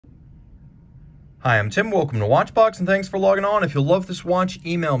Hi, I'm Tim. Welcome to Watchbox, and thanks for logging on. If you love this watch,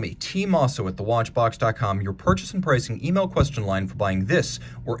 email me, Team Mosso at thewatchbox.com, your purchase and pricing email question line for buying this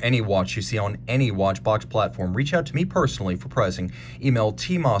or any watch you see on any Watchbox platform. Reach out to me personally for pricing. Email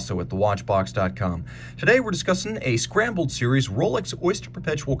tmosso at thewatchbox.com. Today we're discussing a scrambled series Rolex Oyster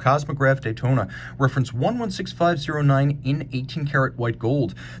Perpetual Cosmograph Daytona, reference 116509 in 18 karat white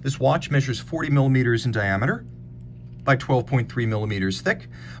gold. This watch measures 40 millimeters in diameter by 12.3 millimeters thick,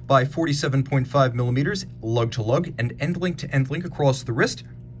 by 47.5 millimeters lug-to-lug, and end-link to end-link across the wrist.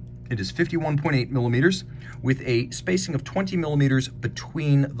 It is 51.8 millimeters with a spacing of 20 millimeters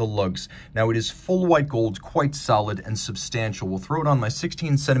between the lugs. Now it is full white gold, quite solid and substantial. We'll throw it on my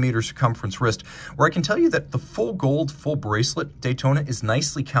 16 centimeter circumference wrist, where I can tell you that the full gold, full bracelet Daytona is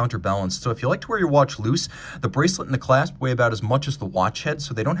nicely counterbalanced. So if you like to wear your watch loose, the bracelet and the clasp weigh about as much as the watch head,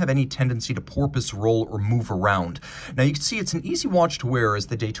 so they don't have any tendency to porpoise, roll, or move around. Now you can see it's an easy watch to wear, as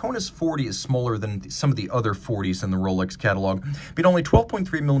the Daytona's 40 is smaller than some of the other 40s in the Rolex catalog. Being only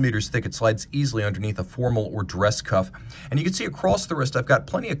 12.3 millimeters thick, it slides easily underneath a formal or dress cuff. And you can see across the wrist, I've got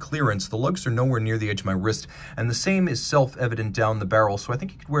plenty of clearance. The lugs are nowhere near the edge of my wrist, and the same is self-evident down the barrel. So I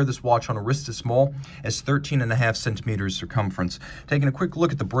think you could wear this watch on a wrist as small as 13.5 centimeters circumference. Taking a quick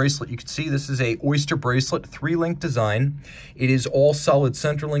look at the bracelet, you can see this is a Oyster bracelet, 3-link design. It is all solid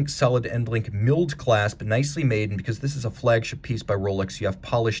center link, solid end link, milled clasp, nicely made, and because this is a flagship piece by Rolex, you have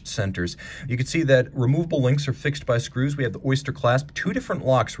polished centers. You can see that removable links are fixed by screws. We have the Oyster clasp, two different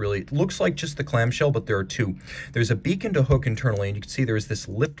locks really. It looks like just the clamshell, but there are two. There's a beak and a hook internally, and you can see there's this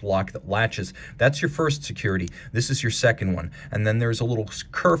lift lock that latches. That's your first security. This is your second one. And then there's a little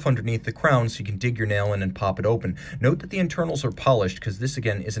kerf underneath the crown so you can dig your nail in and pop it open. Note that the internals are polished, because this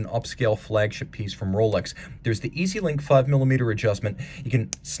again is an upscale flagship piece from Rolex. There's the Easy Link 5mm adjustment. You can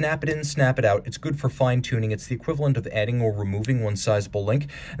snap it in, snap it out. It's good for fine tuning. It's the equivalent of adding or removing one sizable link.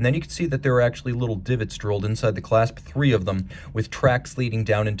 And then you can see that there are actually little divots drilled inside the clasp, 3 of them, with tracks leading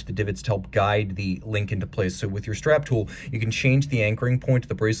down into the divots to help guide the link into place. So with your strap tool, you can change the anchoring point of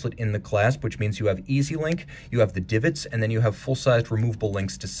the bracelet in the clasp, which means you have easy link, you have the divots, and then you have full-sized removable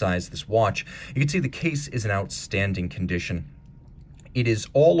links to size this watch. You can see the case is in outstanding condition. It is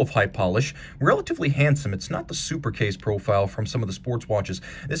all of high polish, relatively handsome. It's not the super case profile from some of the sports watches.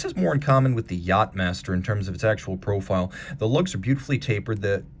 This has more in common with the Yachtmaster in terms of its actual profile. The lugs are beautifully tapered.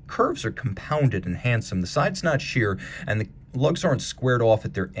 The curves are compounded and handsome. The side's not sheer, and the lugs aren't squared off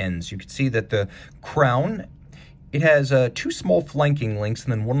at their ends. You can see that the crown, it has 2 small flanking links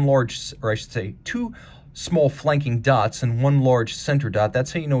and then one large, or I should say 2 small flanking dots and 1 large center dot.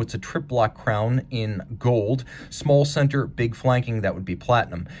 That's how you know it's a trip block crown in gold. Small center, big flanking, that would be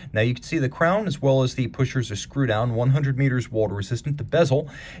platinum. Now you can see the crown as well as the pushers are screw down, 100 meters water resistant. The bezel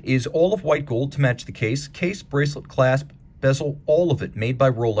is all of white gold to match the case. Case, bracelet, clasp, bezel, all of it made by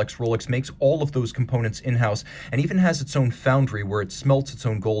Rolex. Rolex makes all of those components in-house and even has its own foundry where it smelts its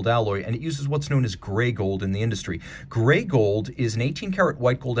own gold alloy, and it uses what's known as gray gold in the industry. Gray gold is an 18 karat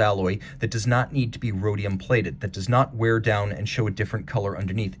white gold alloy that does not need to be rhodium plated, that does not wear down and show a different color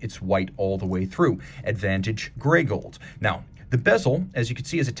underneath. It's white all the way through. Advantage gray gold. Now, the bezel, as you can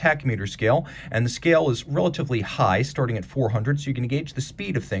see, is a tachymeter scale, and the scale is relatively high, starting at 400, so you can gauge the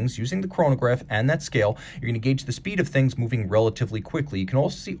speed of things using the chronograph and that scale. You're going to gauge the speed of things moving relatively quickly. You can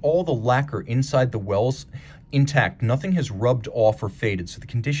also see all the lacquer inside the wells intact. Nothing has rubbed off or faded, so the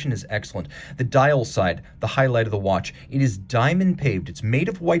condition is excellent. The dial side, the highlight of the watch, it is diamond paved. It's made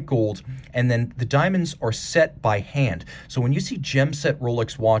of white gold, and then the diamonds are set by hand. So when you see gem set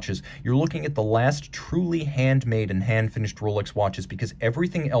Rolex watches, you're looking at the last truly handmade and hand-finished Rolex watches, because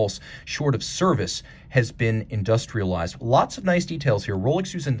everything else short of service has been industrialized. Lots of nice details here.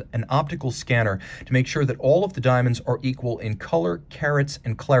 Rolex uses an optical scanner to make sure that all of the diamonds are equal in color, carats,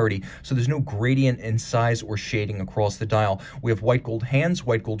 and clarity, so there's no gradient in size or shading across the dial. We have white gold hands,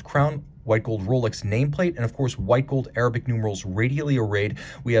 white gold crown, white gold Rolex nameplate, and of course white gold Arabic numerals radially arrayed.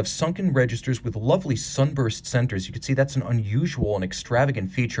 We have sunken registers with lovely sunburst centers. You can see that's an unusual and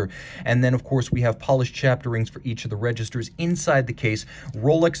extravagant feature. And then of course we have polished chapter rings for each of the registers inside the case.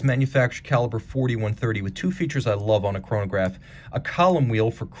 Rolex manufactured caliber 4130 with 2 features I love on a chronograph: a column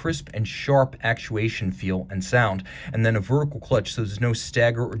wheel for crisp and sharp actuation feel and sound, and then a vertical clutch so there's no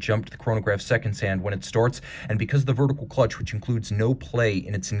stagger or jump to the chronograph seconds hand when it starts. And because of the vertical clutch, which includes no play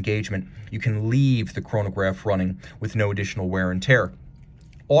in its engagement, you can leave the chronograph running with no additional wear and tear.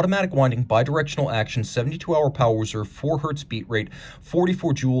 Automatic winding, bidirectional action, 72-hour power reserve, 4 Hz beat rate,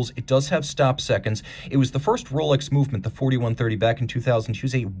 44 joules. It does have stop seconds. It was the first Rolex movement, the 4130, back in 2000, to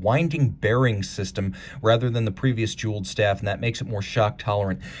use a winding bearing system rather than the previous jeweled staff, and that makes it more shock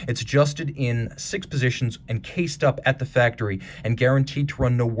tolerant. It's adjusted in 6 positions and cased up at the factory and guaranteed to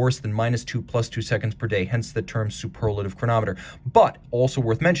run no worse than -2 + 2 seconds per day, hence the term superlative chronometer. But also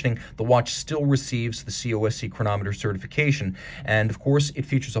worth mentioning, the watch still receives the COSC chronometer certification, and of course it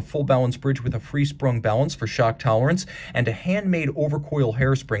features a full balance bridge with a free sprung balance for shock tolerance and a handmade overcoil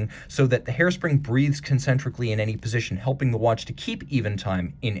hairspring so that the hairspring breathes concentrically in any position, helping the watch to keep even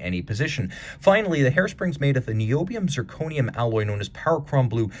time in any position. Finally, the hairspring's made of the niobium zirconium alloy known as Parachrom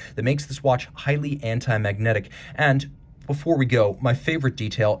Blue that makes this watch highly anti-magnetic. And before we go, my favorite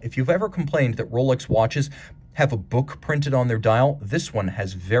detail: if you've ever complained that Rolex watches have a book printed on their dial, this one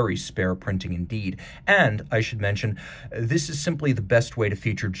has very spare printing indeed. And I should mention, this is simply the best way to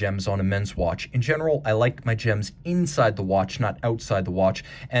feature gems on a men's watch. In general, I like my gems inside the watch, not outside the watch.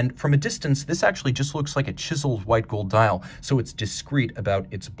 And from a distance, this actually just looks like a chiseled white gold dial, so it's discreet about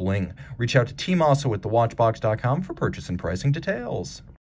its bling. Reach out to Team Mosso at thewatchbox.com for purchase and pricing details.